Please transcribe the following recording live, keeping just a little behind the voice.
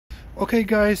Okay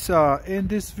guys, in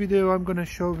this video I'm gonna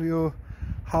show you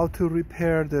how to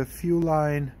repair the fuel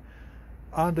line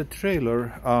on the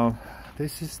trailer.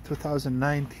 This is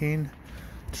 2019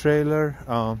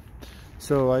 trailer.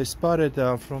 So I spotted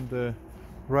from the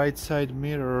right side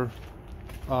mirror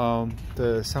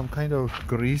some kind of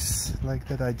grease like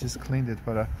that. I just cleaned it,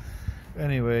 but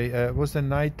anyway, it was the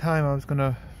night time. I was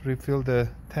gonna refill the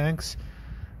tanks,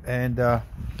 and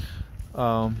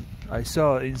I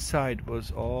saw inside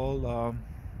was all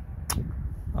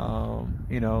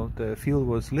you know, the fuel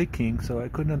was leaking, so I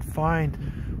couldn't find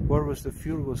where was the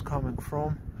fuel was coming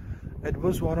from. It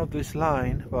was one of this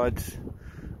line, but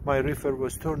my reefer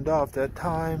was turned off that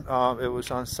time. It was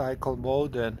on cycle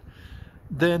mode, and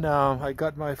then I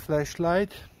got my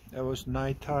flashlight. It was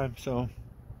nighttime, so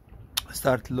I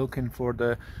started looking for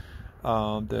the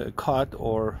cut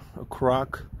or a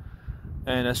crack,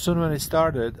 and as soon as it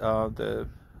started, the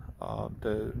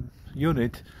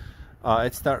unit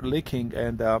it started leaking,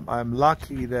 and I'm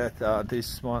lucky that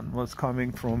this one was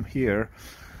coming from here.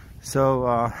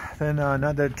 So then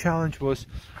another challenge was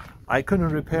I couldn't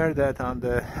repair that on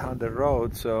the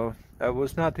road, so it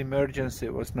was not emergency,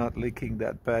 it was not leaking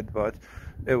that bad, but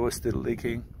it was still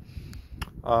leaking.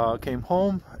 Came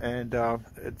home, and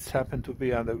it's happened to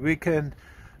be on the weekend.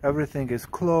 Everything is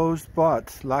closed,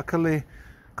 but luckily,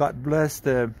 God bless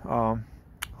the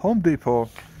Home Depot.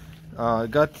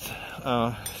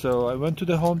 So I went to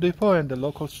the Home Depot and the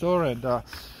local store, and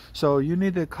so you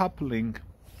need a coupling,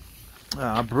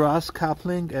 brass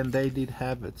coupling, and they did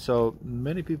have it. So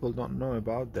many people don't know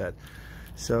about that.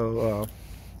 So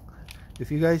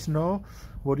if you guys know,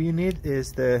 what you need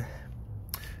is the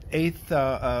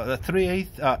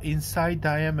 3/8 inside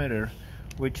diameter,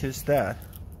 which is that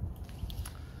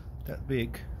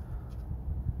big.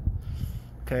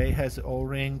 Okay, has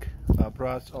O-ring,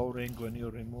 brass O-ring when you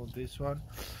remove this one.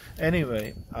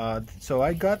 Anyway, so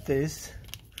I got this,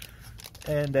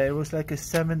 and it was like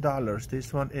 $7.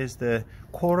 This one is the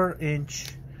 1/4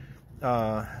 inch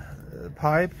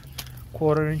pipe,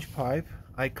 1/4 inch pipe.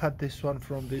 I cut this one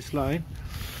from this line.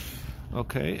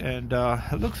 Okay, and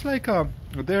it looks like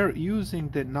they're using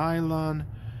the nylon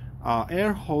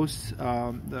air hose,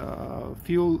 the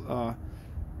fuel,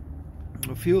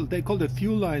 they call it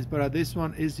fuel lines, but this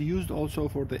one is used also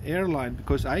for the airline,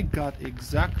 because I got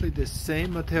exactly the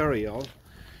same material.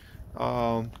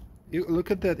 You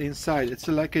look at that inside, it's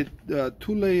like a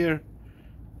two-layer,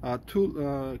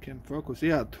 can focus,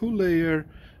 yeah, two-layer,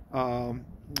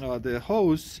 the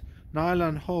hose,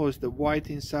 nylon hose, the white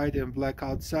inside and black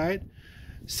outside.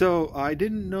 So I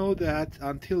didn't know that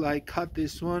until I cut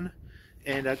this one,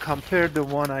 and I compared the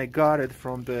one I got it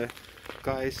from the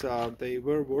guys. They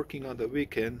were working on the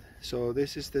weekend, so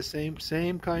this is the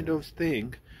same kind of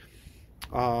thing.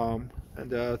 And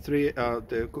the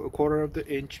 1/4 of the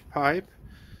inch pipe,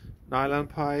 nylon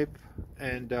pipe,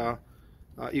 and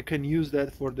you can use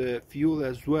that for the fuel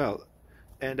as well.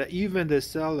 And even the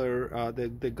seller,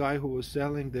 the guy who was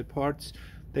selling the parts,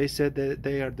 they said that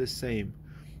they are the same.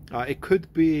 It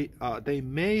could be they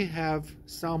may have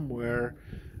somewhere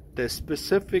the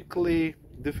specifically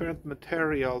different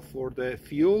material for the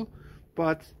fuel,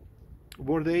 but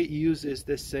what they use is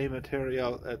the same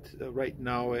material at right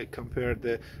now. I compared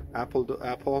the apple to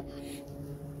apple,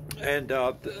 and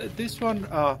this one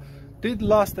did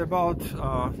last about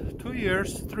 2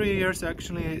 years, 3 years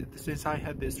actually, since I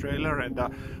had this trailer. And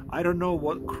I don't know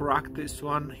what cracked this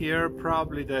one here.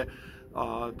 Probably the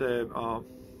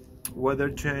weather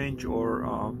change, or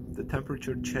the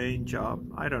temperature change.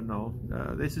 I don't know.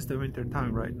 This is the winter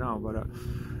time right now, but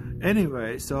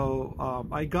anyway, so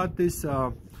I got this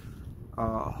the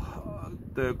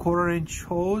 1/4 inch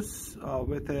hose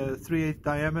with a 3/8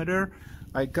 diameter.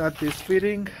 I got this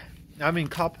fitting,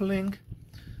 coupling,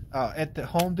 at the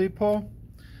Home Depot,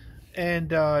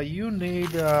 and you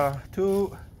need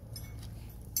 2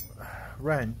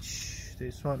 wrench.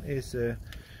 This one is a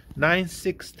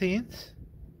 9/16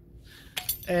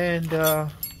 and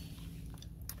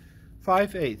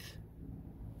 5/8.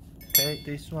 Okay,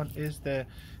 this one is the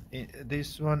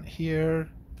this one here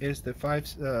is the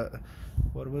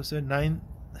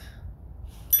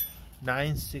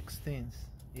 9/16,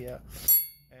 yeah,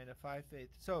 and a 5/8.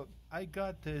 So I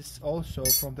got this also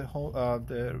from the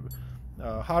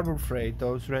Harbor Freight,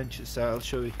 those wrenches. I'll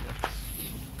show you here.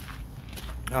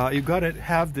 You gotta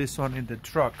have this one in the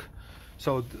truck.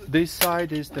 So this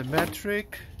side is the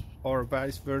metric, or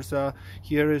vice versa.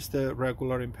 Here is the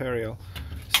regular imperial.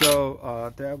 So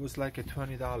that was like a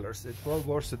 $20. It's well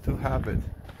worth it to have it.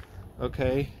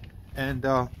 Okay, and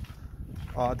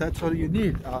that's all you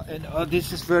need. And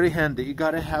this is very handy. You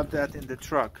gotta have that in the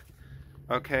truck.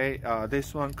 Okay,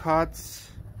 this one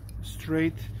cuts,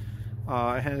 straight.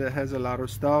 It has a lot of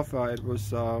stuff. It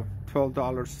was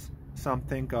 $12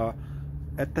 something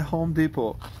at the Home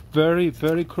Depot. Very,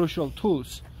 very crucial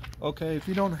tools. Okay, if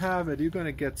you don't have it, you're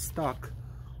gonna get stuck,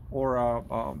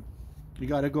 or you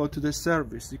gotta go to the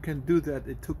service. You can do that.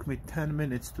 It took me 10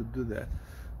 minutes to do that,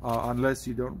 unless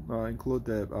you don't include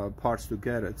the parts to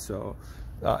get it. So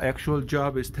actual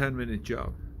job is 10-minute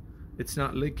job. It's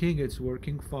not leaking, it's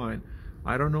working fine.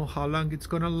 I don't know how long it's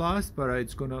gonna last, but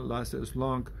it's gonna last as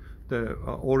long the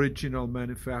original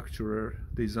manufacturer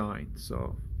design.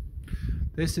 So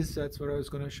that's what I was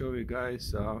gonna show you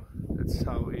guys. That's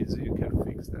how easy you can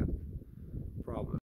fix that.